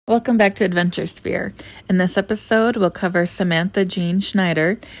Welcome back to AdventureSphere. In this episode, we'll cover Samantha Jean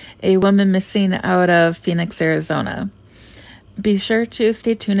Schneider, a woman missing out of Phoenix, Arizona. Be sure to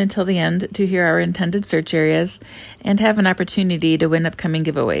stay tuned until the end to hear our intended search areas and have an opportunity to win upcoming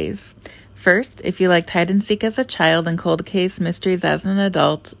giveaways. First, if you liked hide and seek as a child and cold case mysteries as an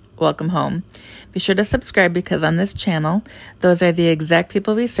adult, welcome home. Be sure to subscribe because on this channel, those are the exact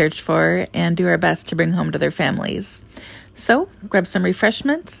people we search for and do our best to bring home to their families. So, grab some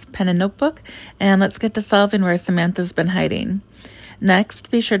refreshments, pen and notebook, and let's get to solving where Samantha's been hiding.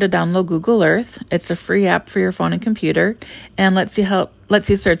 Next, be sure to download Google Earth. It's a free app for your phone and computer and lets you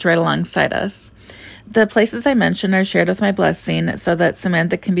search right alongside us. The places I mentioned are shared with my blessing so that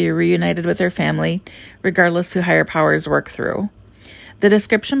Samantha can be reunited with her family, regardless who higher powers work through. The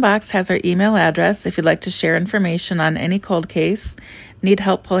description box has our email address if you'd like to share information on any cold case, need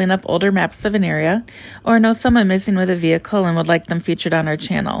help pulling up older maps of an area, or know someone missing with a vehicle and would like them featured on our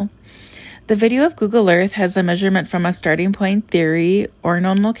channel. The video of Google Earth has a measurement from a starting point theory or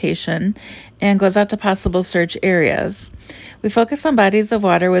known location and goes out to possible search areas. We focus on bodies of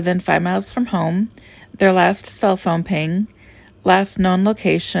water within 5 miles from home, their last cell phone ping, last known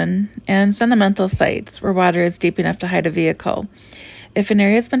location, and sentimental sites where water is deep enough to hide a vehicle. If an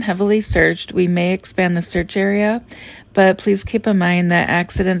area has been heavily searched, we may expand the search area, but please keep in mind that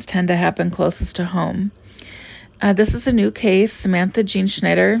accidents tend to happen closest to home. This is a new case, Samantha Jean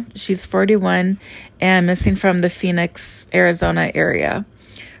Schneider. She's 41 and missing from the Phoenix, Arizona area.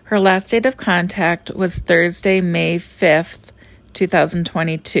 Her last date of contact was Thursday, May 5th,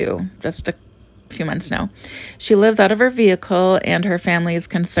 2022, just a few months now. She lives out of her vehicle and her family is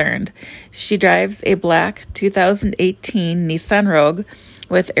concerned. She drives a black 2018 Nissan Rogue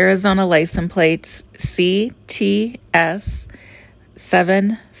with Arizona license plates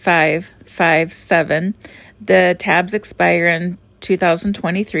CTS7557. The tabs expire in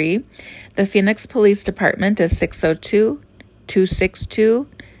 2023. The Phoenix Police Department is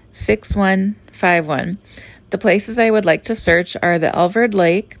 602-262-6151. The places I would like to search are the Alvord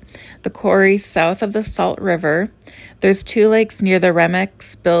Lake, the Quarry south of the Salt River. There's 2 lakes near the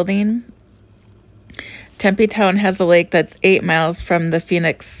RemX building. Tempe Town has a lake that's 8 miles from the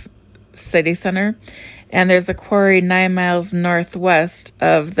Phoenix city center. And there's a quarry 9 miles northwest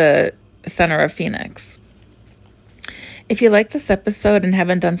of the center of Phoenix. If you like this episode and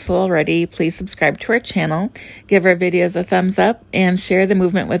haven't done so already, please subscribe to our channel, give our videos a thumbs up, and share the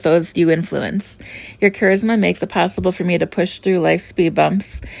movement with those you influence. Your charisma makes it possible for me to push through life's speed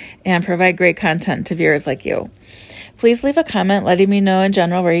bumps and provide great content to viewers like you. Please leave a comment letting me know in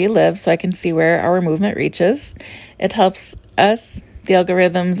general where you live so I can see where our movement reaches. It helps us, the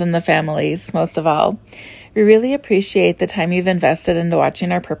algorithms, and the families, most of all. We really appreciate the time you've invested into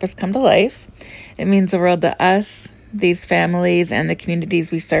watching our purpose come to life. It means the world to us, these families, and the communities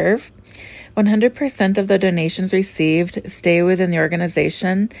we serve. 100% of the donations received stay within the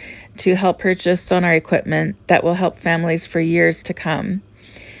organization to help purchase sonar equipment that will help families for years to come.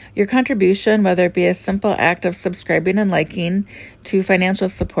 Your contribution, whether it be a simple act of subscribing and liking to financial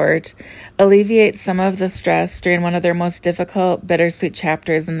support, alleviates some of the stress during one of their most difficult, bittersweet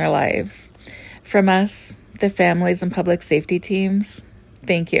chapters in their lives. From us, the families and public safety teams,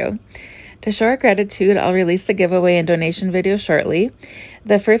 thank you. To show our gratitude, I'll release a giveaway and donation video shortly.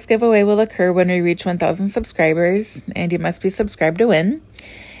 The first giveaway will occur when we reach 1,000 subscribers, and you must be subscribed to win.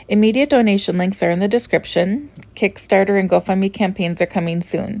 Immediate donation links are in the description. Kickstarter and GoFundMe campaigns are coming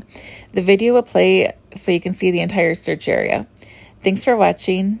soon. The video will play so you can see the entire search area. Thanks for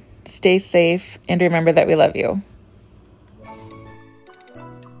watching. Stay safe, and remember that we love you.